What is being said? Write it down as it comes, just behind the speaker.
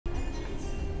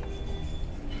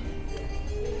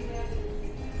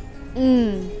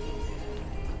Mmm.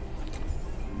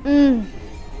 Mmm.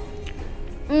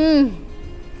 Mmm.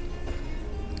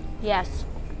 Yes.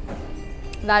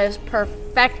 That is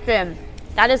perfection.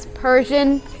 That is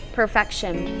Persian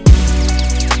perfection.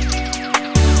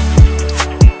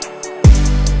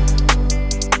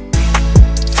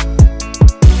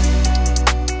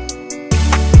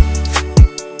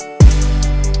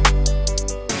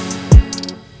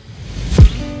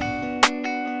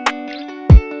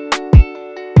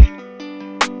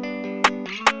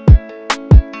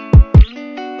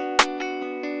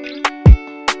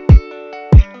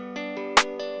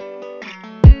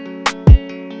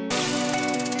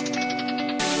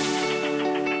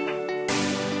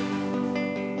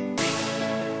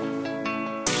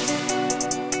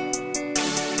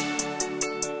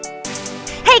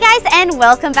 Hey guys, and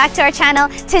welcome back to our channel.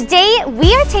 Today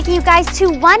we are taking you guys to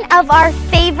one of our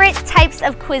favorite types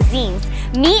of cuisines.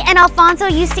 Me and Alfonso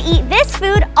used to eat this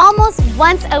food almost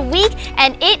once a week,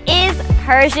 and it is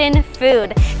Persian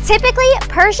food. Typically,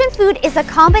 Persian food is a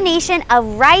combination of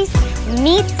rice,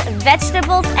 meats,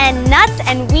 vegetables, and nuts,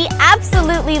 and we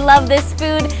absolutely love this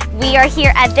food. We are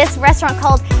here at this restaurant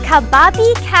called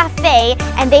Kababi Cafe,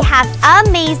 and they have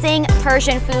amazing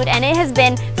Persian food, and it has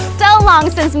been so long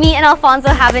since me and Alfonso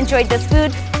have enjoyed this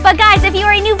food. But guys, if you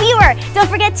are a new viewer, don't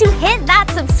forget to hit that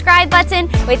subscribe button.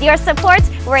 With your support,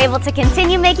 we're able to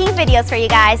continue making videos for you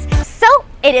guys. So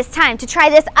it is time to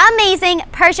try this amazing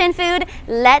Persian food.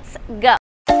 Let's go.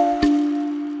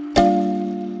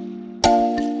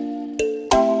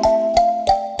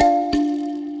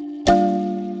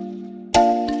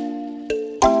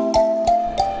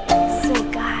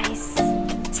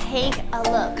 Take a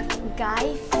look.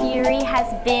 Guy Fieri has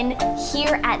been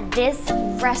here at this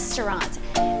restaurant.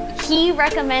 He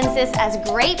recommends this as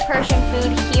great Persian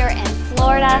food here in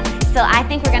Florida. So I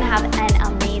think we're gonna have an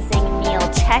amazing meal.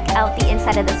 Check out the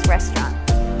inside of this restaurant.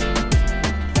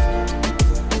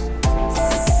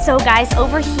 So guys,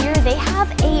 over here they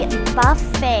have a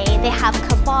buffet. They have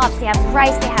kebabs, they have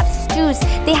rice, they have stews.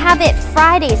 They have it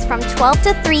Fridays from 12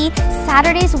 to 3,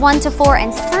 Saturdays 1 to 4,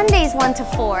 and Sundays 1 to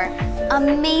 4.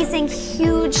 Amazing,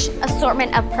 huge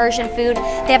assortment of Persian food.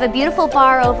 They have a beautiful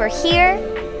bar over here.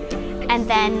 And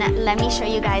then let me show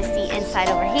you guys the inside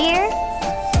over here.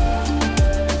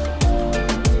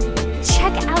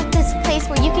 Check out this place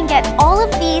where you can get all of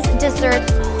these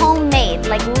desserts homemade,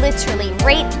 like literally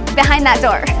right behind that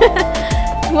door.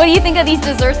 What do you think of these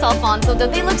desserts, Alfonso?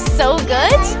 Don't they look so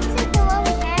good?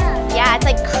 Yeah, it's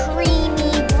like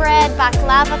creamy bread,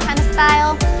 baklava kind of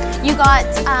style. You got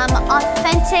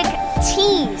authentic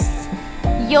teas,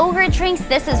 yogurt drinks.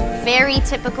 This is very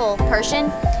typical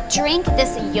Persian drink.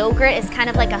 This yogurt is kind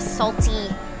of like a salty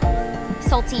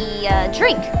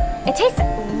drink. It tastes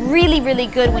really, really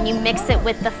good when you mix it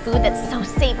with the food that's so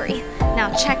savory.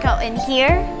 Now check out in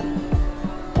here.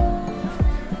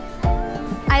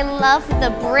 I love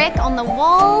the brick on the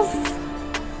walls.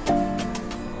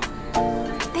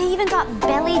 They even got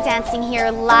belly dancing here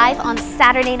live on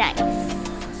Saturday nights.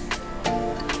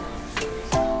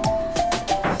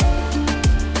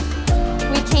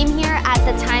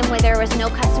 At the time where there was no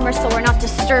customers, so we're not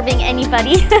disturbing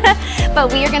anybody.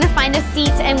 But we are gonna find a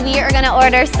seat and we are gonna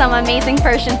order some amazing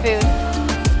Persian food.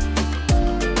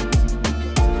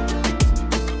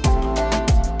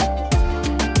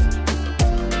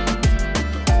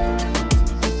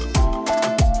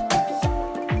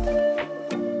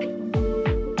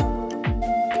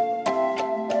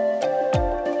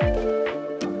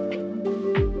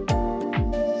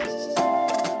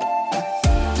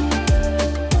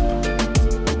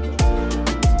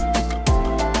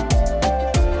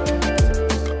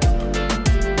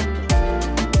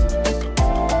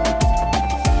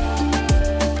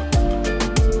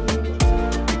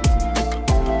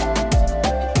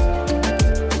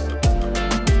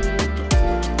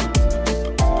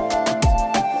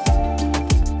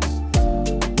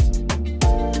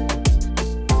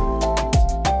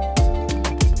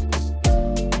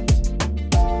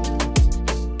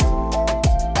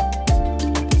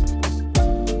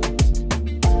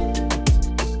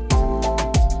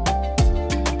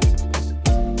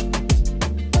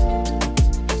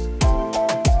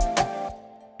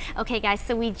 Okay guys,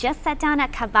 so we just sat down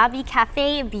at Kababi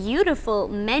Cafe, beautiful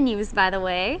menus by the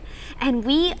way, and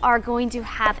we are going to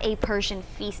have a Persian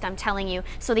feast, I'm telling you.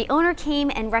 So the owner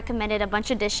came and recommended a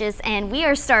bunch of dishes and we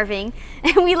are starving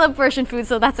and we love Persian food,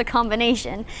 so that's a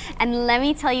combination. And let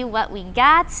me tell you what we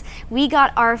got. We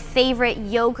got our favorite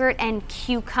yogurt and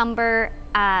cucumber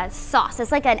sauce.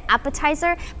 It's like an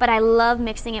appetizer, but I love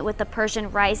mixing it with the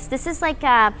Persian rice. This is like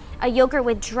a yogurt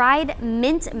with dried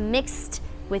mint mixed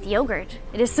with yogurt.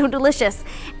 It is so delicious.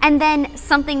 And then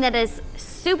something that is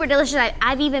super delicious,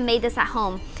 I've even made this at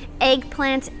home,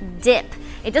 eggplant dip.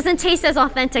 It doesn't taste as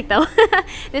authentic though.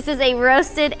 This is a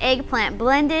roasted eggplant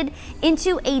blended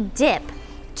into a dip,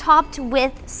 topped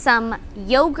with some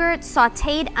yogurt,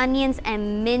 sauteed onions,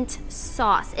 and mint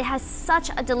sauce. It has such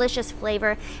a delicious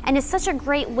flavor and is such a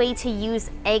great way to use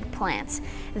eggplant.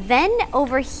 Then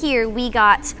over here we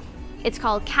got, it's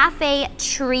called Cafe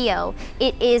Trio.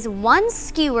 It is 1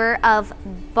 skewer of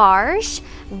barsh,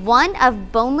 1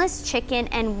 of boneless chicken,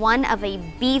 and 1 of a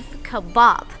beef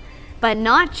kebab. But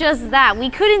not just that, we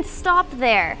couldn't stop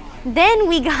there. Then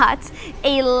we got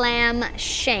a lamb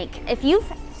shank. If you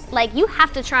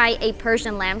have to try a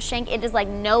Persian lamb shank. It is like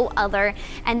no other.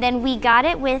 And then we got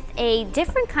it with a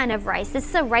different kind of rice. This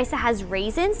is a rice that has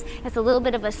raisins. It's a little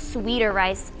bit of a sweeter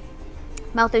rice.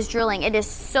 Mouth is drooling. It is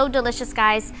so delicious,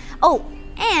 guys. Oh,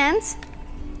 and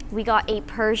we got a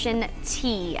Persian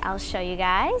tea. I'll show you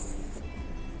guys.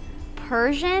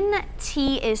 Persian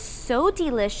tea is so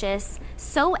delicious,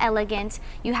 so elegant.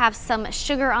 You have some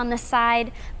sugar on the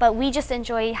side, but we just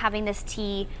enjoy having this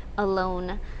tea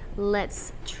alone.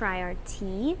 Let's try our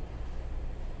tea.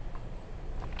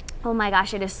 Oh my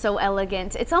gosh, it is so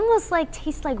elegant. It's almost like,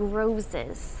 tastes like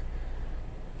roses.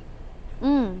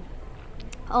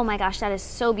 Oh my gosh, that is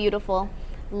so beautiful.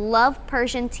 Love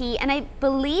Persian tea, and I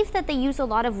believe that they use a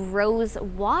lot of rose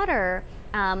water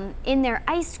in their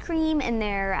ice cream, in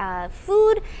their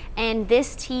food, and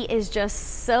this tea is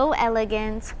just so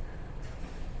elegant.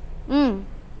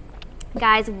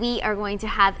 Guys, we are going to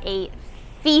have a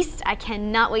feast. I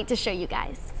cannot wait to show you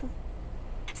guys.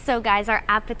 So guys, our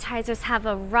appetizers have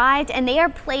arrived and they are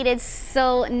plated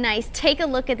so nice. Take a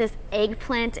look at this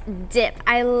eggplant dip.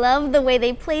 I love the way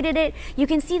they plated it. You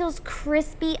can see those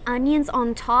crispy onions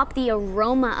on top. The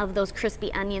aroma of those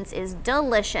crispy onions is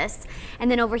delicious.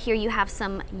 And then over here you have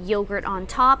some yogurt on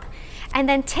top. And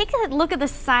then take a look at the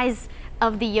size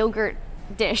of the yogurt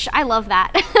dish. I love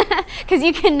that because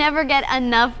you can never get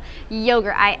enough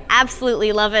yogurt. I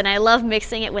absolutely love it, and I love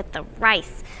mixing it with the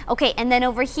rice. Okay, and then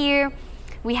over here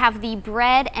we have the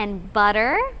bread and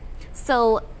butter.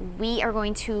 So we are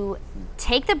going to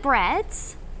take the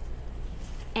breads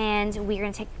and we're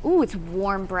going to take, ooh, it's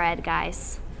warm bread,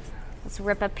 guys. Let's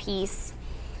rip a piece.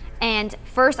 And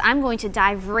first I'm going to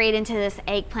dive right into this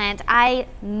eggplant. I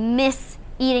miss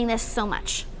eating this so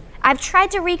much. I've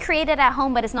tried to recreate it at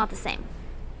home, but it's not the same.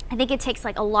 I think it takes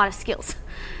like a lot of skills.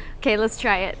 Okay, let's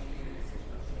try it.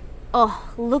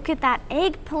 Oh, look at that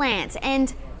eggplant,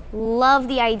 and love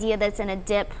the idea that it's in a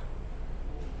dip.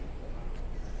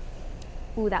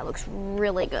 Ooh, that looks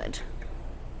really good.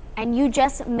 And you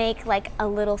just make like a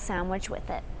little sandwich with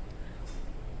it.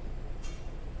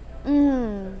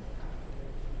 Oh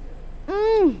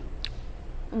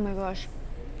my gosh.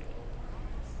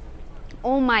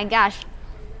 Oh my gosh.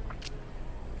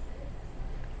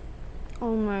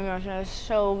 Oh my gosh, that is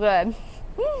so good.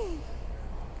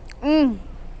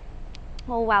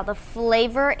 Oh wow, the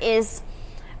flavor is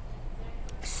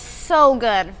so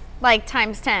good, like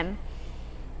times 10.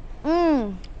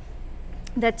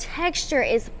 The texture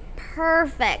is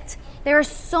perfect. There is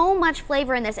so much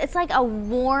flavor in this. It's like a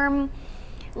warm,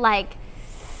 like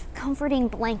comforting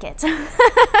blanket.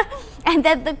 And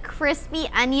then the crispy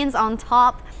onions on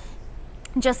top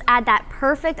just add that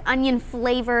perfect onion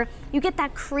flavor. You get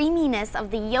that creaminess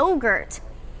of the yogurt.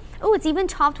 Oh, it's even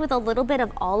topped with a little bit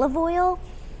of olive oil.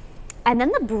 And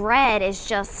then the bread is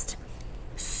just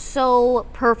so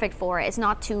perfect for it. It's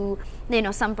not too, you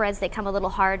know, some breads, they come a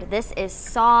little hard. This is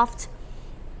soft.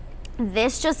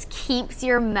 This just keeps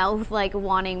your mouth like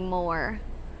wanting more.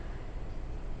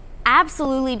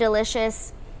 Absolutely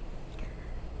delicious.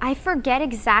 I forget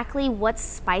exactly what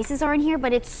spices are in here,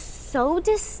 but it's so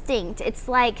distinct. It's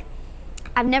like,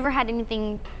 I've never had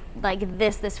anything like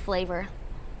this flavor.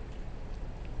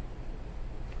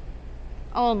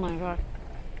 Oh my God.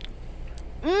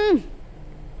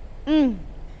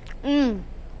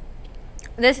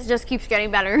 This just keeps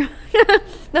getting better.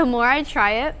 The more I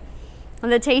try it,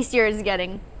 the tastier it's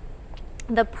getting.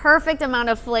 The perfect amount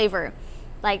of flavor,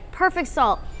 like perfect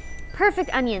salt, perfect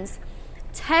onions.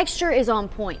 Texture is on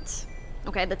point.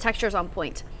 Okay, the texture is on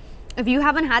point. If you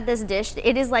haven't had this dish,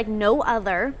 it is like no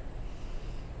other.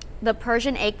 The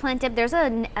Persian eggplant dip, there's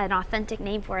an authentic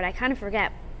name for it. I kind of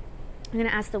forget. I'm gonna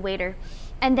ask the waiter.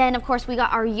 And then of course we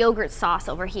got our yogurt sauce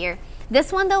over here.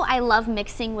 This one though, I love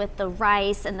mixing with the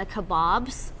rice and the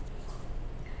kebabs.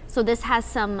 So this has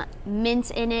some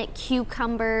mint in it,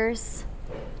 cucumbers.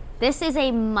 This is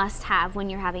a must-have when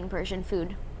you're having Persian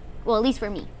food. Well, at least for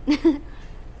me.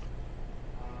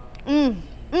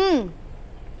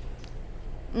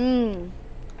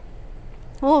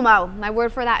 Oh wow, my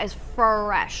word for that is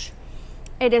fresh.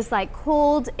 It is like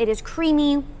cold, it is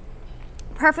creamy,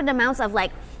 perfect amounts of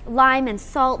like lime and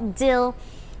salt, dill,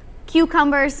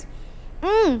 cucumbers.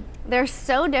 They're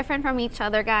so different from each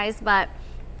other, guys, but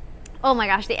oh my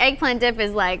gosh, the eggplant dip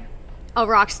is like a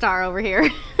rock star over here.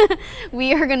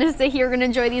 We are gonna sit here, gonna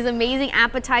enjoy these amazing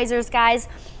appetizers, guys.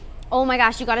 Oh my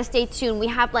gosh, you gotta stay tuned. We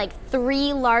have like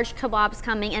 3 large kebabs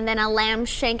coming and then a lamb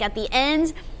shank at the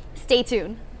end. Stay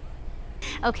tuned.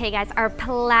 Okay guys, our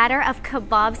platter of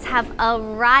kebabs have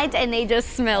arrived and they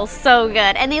just smell so good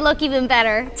and they look even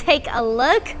better. Take a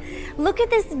look. Look at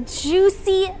this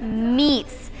juicy meat.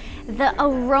 The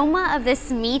aroma of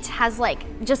this meat has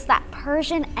like just that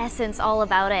Persian essence all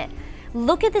about it.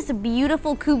 Look at this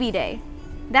beautiful kubide.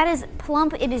 That is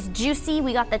plump, it is juicy.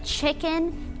 We got the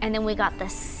chicken and then we got the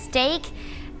steak.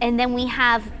 And then we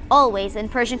have always in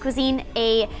Persian cuisine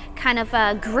a kind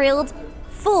of grilled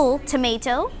full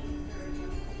tomato.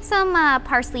 Some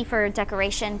parsley for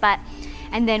decoration,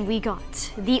 and then we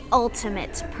got the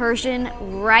ultimate Persian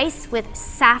rice with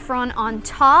saffron on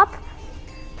top.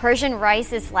 Persian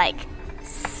rice is like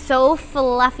so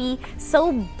fluffy,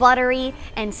 so buttery,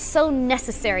 and so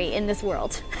necessary in this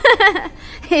world.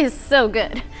 It is so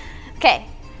good. Okay,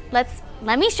 let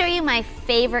me show you my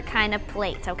favorite kind of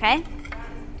plate, okay?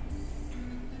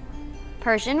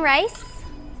 Persian rice.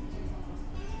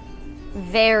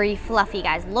 Very fluffy,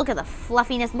 guys. Look at the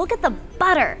fluffiness. Look at the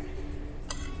butter.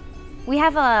 We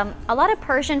have a lot of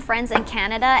Persian friends in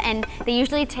Canada, and they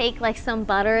usually take like some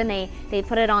butter and they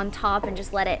put it on top and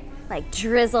just let it like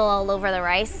drizzle all over the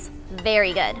rice.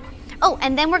 Very good. Oh,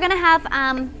 and then we're gonna have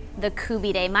the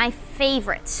kubide, my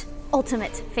favorite,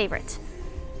 ultimate favorite.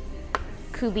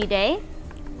 Kubide.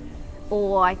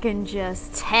 Oh, I can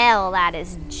just tell that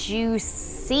is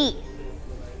juicy.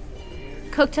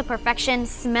 Cooked to perfection,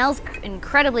 smells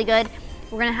incredibly good.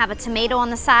 We're gonna have a tomato on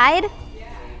the side.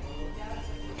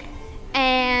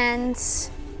 And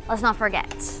let's not forget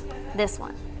this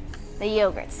one, the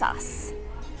yogurt sauce.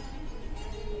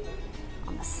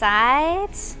 On the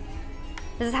side.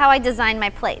 This is how I design my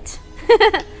plate.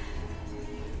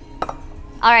 All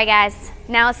right guys,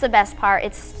 now it's the best part,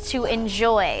 it's to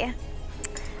enjoy.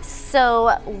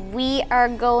 So we are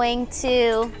going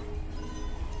to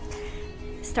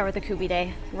start with the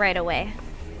kubide right away.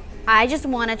 I just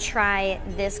want to try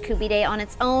this kubide on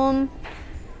its own.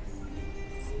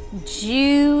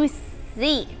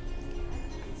 Juicy.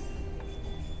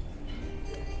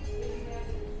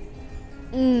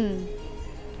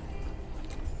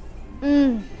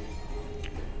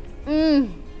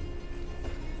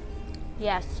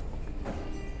 Yes,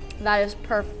 that is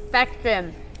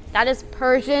perfection. That is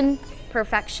Persian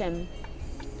perfection.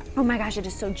 Oh my gosh, it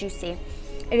is so juicy.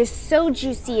 It is so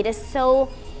juicy. It is so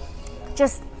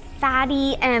just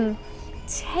fatty and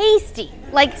tasty.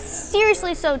 Like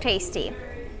seriously so tasty.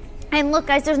 And look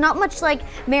guys, there's not much like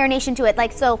marination to it.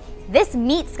 Like so this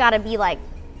meat's gotta be like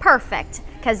perfect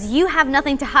because you have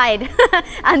nothing to hide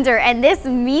under, and this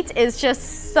meat is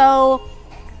just so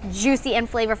juicy and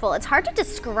flavorful. It's hard to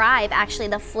describe actually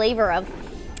the flavor of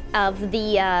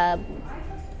the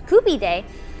kubide,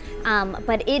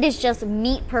 but it is just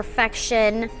meat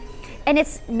perfection. And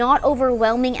it's not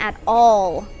overwhelming at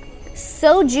all.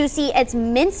 So juicy, it's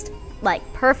minced like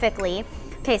perfectly.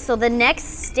 Okay, so the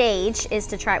next stage is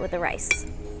to try it with the rice.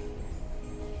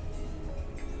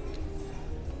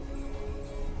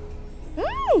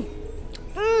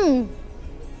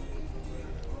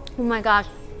 Oh my gosh,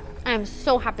 I am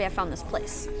so happy I found this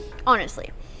place. Honestly,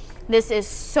 this is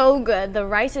so good. The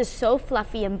rice is so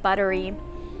fluffy and buttery.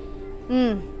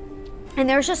 And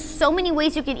there's just so many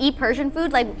ways you can eat Persian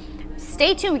food. Like,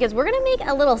 stay tuned because we're gonna make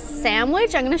a little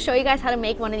sandwich. I'm gonna show you guys how to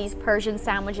make one of these Persian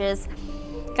sandwiches.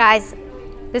 Guys,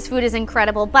 this food is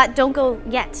incredible, but don't go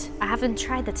yet. I haven't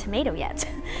tried the tomato yet.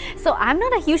 So I'm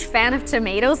not a huge fan of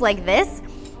tomatoes like this,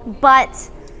 but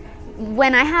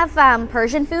when I have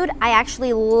Persian food, I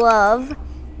actually love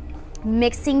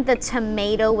mixing the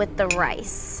tomato with the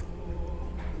rice.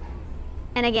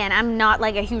 And again, I'm not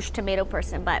like a huge tomato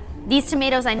person, but these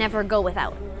tomatoes I never go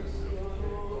without.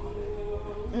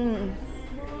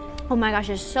 Oh my gosh,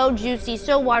 it's so juicy,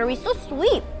 so watery, so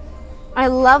sweet. I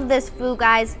love this food,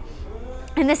 guys.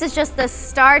 And this is just the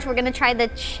start. We're gonna try the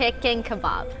chicken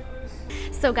kebab.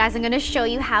 So guys, I'm gonna show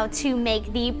you how to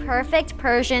make the perfect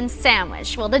Persian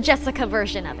sandwich. Well, the Jessica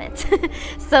version of it.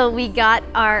 So we got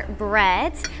our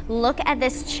bread. Look at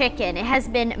this chicken. It has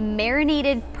been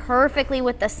marinated perfectly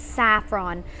with the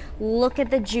saffron. Look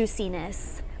at the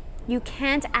juiciness. You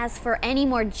can't ask for any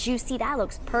more juicy. That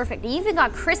looks perfect. It even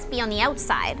got crispy on the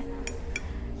outside.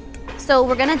 So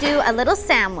we're gonna do a little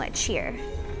sandwich here.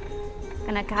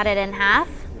 Gonna cut it in half.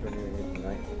 You don't even need a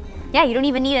knife. Yeah, you don't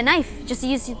even need a knife. Just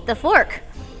use the fork.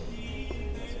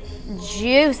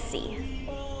 Juicy.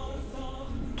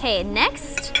 Okay,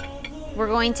 next we're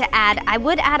going to add, I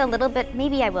would add a little bit,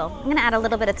 maybe I will. I'm gonna add a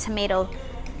little bit of tomato.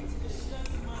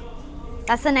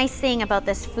 That's the nice thing about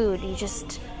this food. You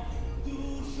just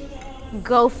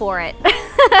go for it.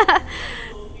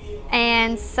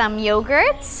 And some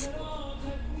yogurt.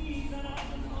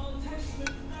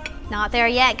 Not there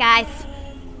yet, guys.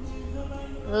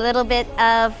 A little bit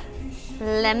of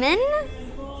lemon.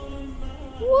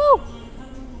 Woo!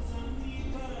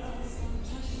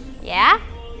 Yeah?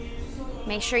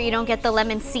 Make sure you don't get the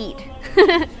lemon seed.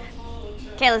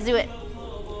 Okay, let's do it.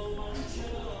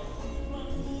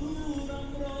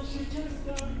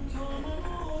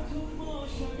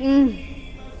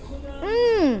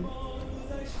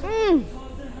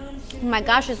 Oh my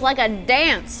gosh, it's like a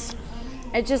dance.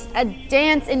 It's just a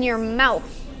dance in your mouth.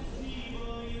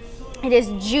 It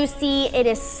is juicy, it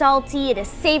is salty, it is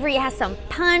savory, it has some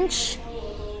punch.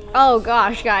 Oh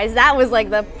gosh, guys, that was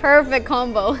like the perfect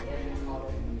combo.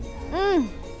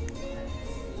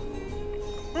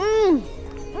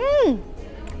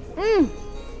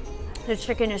 The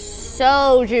chicken is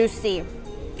so juicy.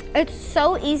 It's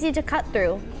so easy to cut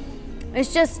through.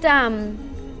 It's just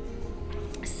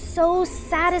so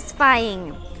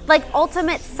satisfying, like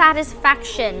ultimate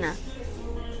satisfaction.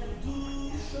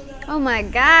 Oh my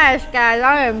gosh, guys,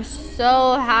 I am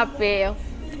so happy.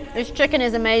 This chicken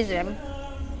is amazing.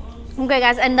 Okay,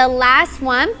 guys, and the last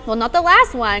one, well, not the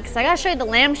last one, because I gotta show you the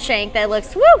lamb shank that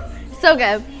looks, woo, so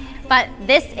good. But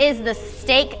this is the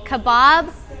steak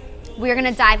kebab. We're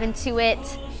gonna dive into it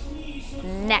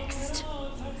next.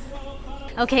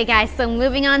 Okay, guys, so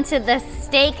moving on to the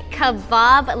steak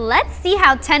kebab. Let's see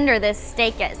how tender this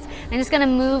steak is. I'm just gonna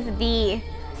move the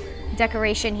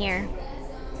decoration here.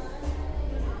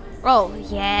 Oh,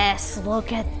 yes,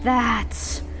 look at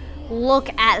that. Look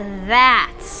at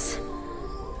that.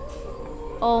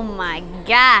 Oh my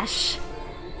gosh.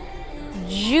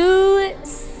 Juicy,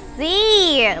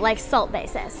 like Salt Bae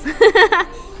says.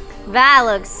 That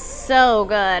looks so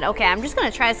good. Okay, I'm just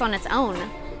gonna try this on its own.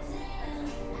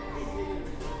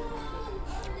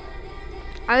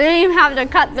 I didn't even have to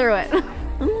cut through it.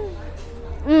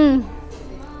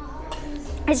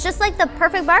 It's just like the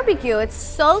perfect barbecue. It's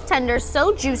so tender,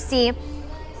 so juicy. I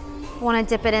want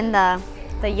to dip it in the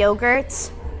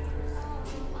yogurt.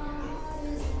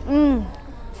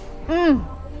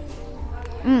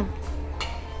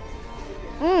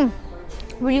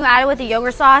 When you add it with the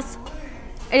yogurt sauce,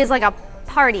 it is like a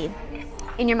party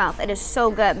in your mouth. It is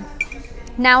so good.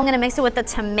 Now I'm gonna mix it with the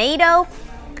tomato.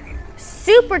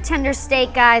 Super tender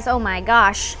steak, guys. Oh my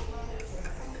gosh.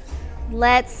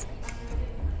 Let's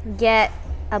get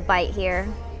a bite here.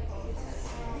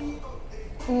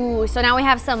 Ooh, so now we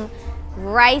have some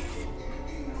rice,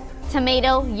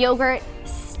 tomato, yogurt,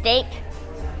 steak.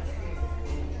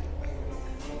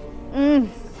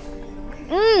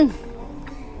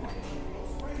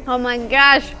 Oh my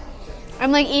gosh.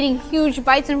 I'm like eating huge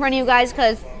bites in front of you guys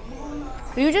because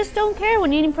you just don't care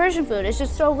when eating Persian food. It's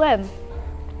just so good.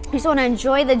 You just want to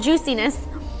enjoy the juiciness.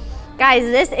 Guys,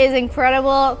 this is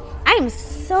incredible. I am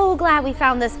so glad we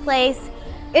found this place.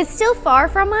 It's still far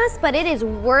from us, but it is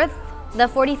worth the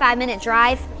 45-minute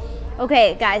drive.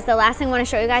 Okay, guys, the last thing I want to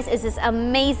show you guys is this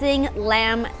amazing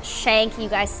lamb shank. You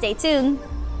guys stay tuned.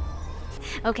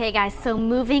 Okay, guys, so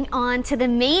moving on to the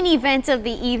main event of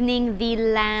the evening, the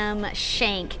lamb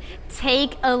shank.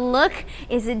 Take a look.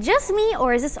 Is it just me,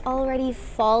 or is this already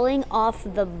falling off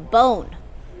the bone?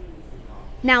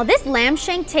 Now, this lamb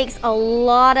shank takes a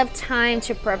lot of time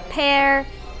to prepare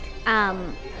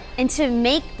and to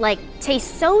make, like,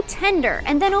 taste so tender.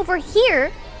 And then over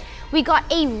here, we got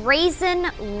a raisin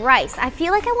rice. I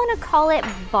feel like I want to call it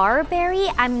barberry.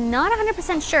 I'm not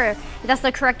 100% sure if that's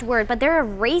the correct word, but there are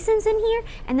raisins in here,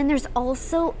 and then there's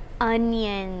also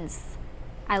onions.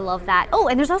 I love that. Oh,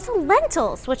 and there's also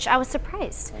lentils, which I was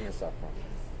surprised. And the saffron.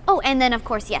 Oh, and then of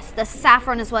course, yes, the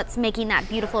saffron is what's making that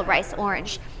beautiful rice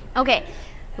orange. Okay,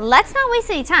 let's not waste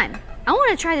any time. I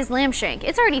want to try this lamb shank.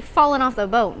 It's already fallen off the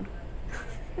bone.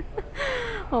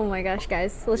 Oh my gosh,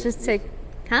 guys. Let's just take,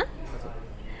 huh?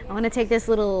 I want to take this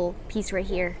little piece right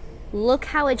here. Look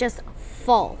how it just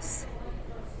falls.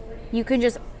 You can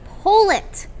just pull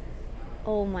it.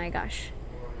 Oh my gosh.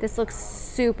 This looks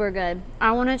super good.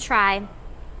 I want to try,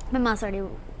 my mouth's already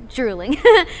drooling.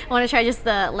 I want to try just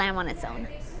the lamb on its own.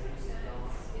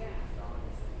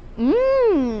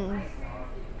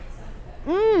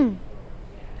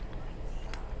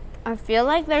 I feel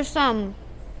like there's some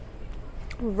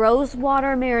rose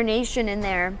water marination in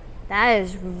there. That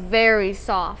is very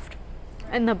soft.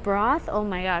 And the broth, oh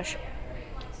my gosh.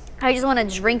 I just want to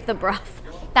drink the broth.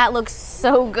 That looks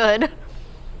so good.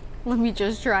 Let me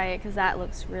just try it because that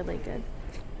looks really good.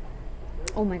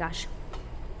 Oh my gosh.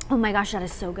 Oh my gosh, that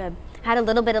is so good. Had a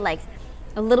little bit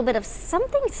of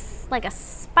something like a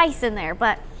spice in there,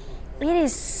 but it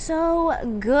is so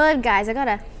good, guys.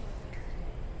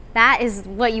 That is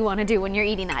what you want to do when you're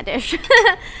eating that dish.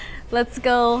 Let's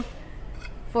go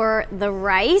for the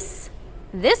rice.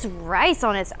 This rice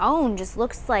on its own just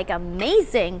looks like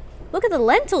amazing. Look at the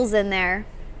lentils in there.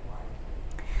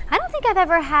 I don't think I've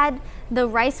ever had the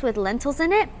rice with lentils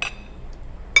in it.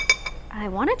 I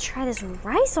want to try this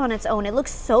rice on its own. It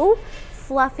looks so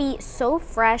fluffy, so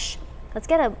fresh. Let's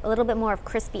get a little bit more of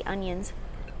crispy onions.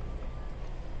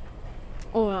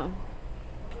 Oh, yeah.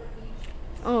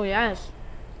 Oh, yes.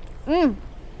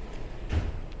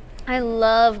 I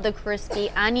love the crispy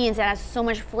onions. It has so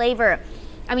much flavor.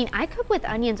 I mean, I cook with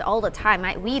onions all the time.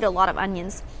 We eat a lot of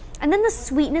onions. And then the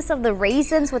sweetness of the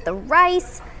raisins with the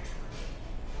rice.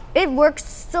 It works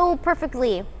so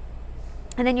perfectly.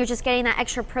 And then you're just getting that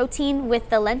extra protein with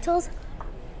the lentils.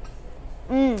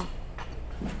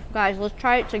 Guys, let's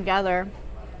try it together.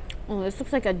 Oh, this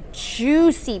looks like a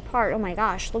juicy part. Oh my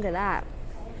gosh, look at that.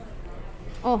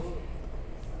 Oh.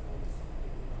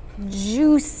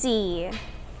 Juicy.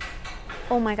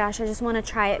 Oh my gosh, I just want to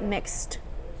try it mixed.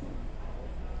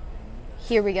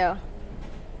 Here we go.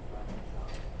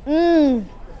 Oh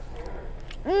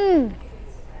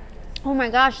my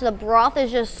gosh, the broth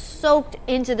is just soaked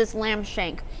into this lamb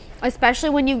shank, especially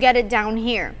when you get it down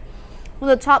here. Well,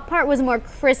 the top part was more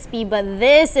crispy, but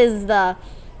this is the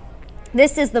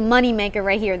money maker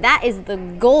right here. That is the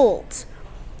gold.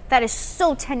 That is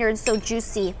so tender and so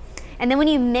juicy. And then when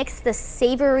you mix the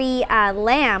savory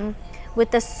lamb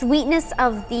with the sweetness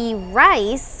of the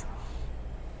rice,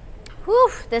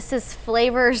 whew, this is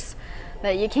flavors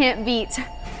that you can't beat.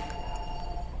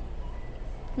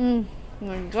 Oh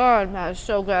my God, that is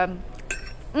so good.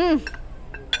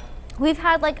 We've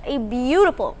had like a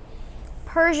beautiful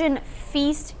Persian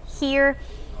feast here.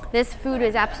 This food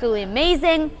is absolutely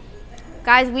amazing.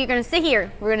 Guys, we're gonna sit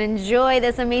here. We're gonna enjoy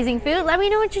this amazing food. Let me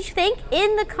know what you think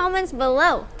in the comments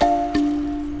below.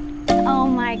 Oh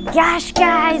my gosh,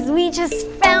 guys, we just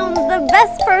found the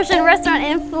best Persian restaurant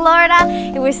in Florida.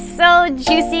 It was so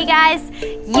juicy, guys.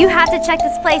 You have to check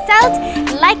this place out.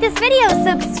 Like this video,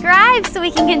 subscribe so we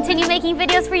can continue making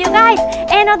videos for you guys.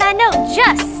 And on that note,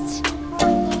 just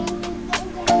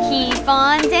keep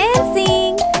on dancing.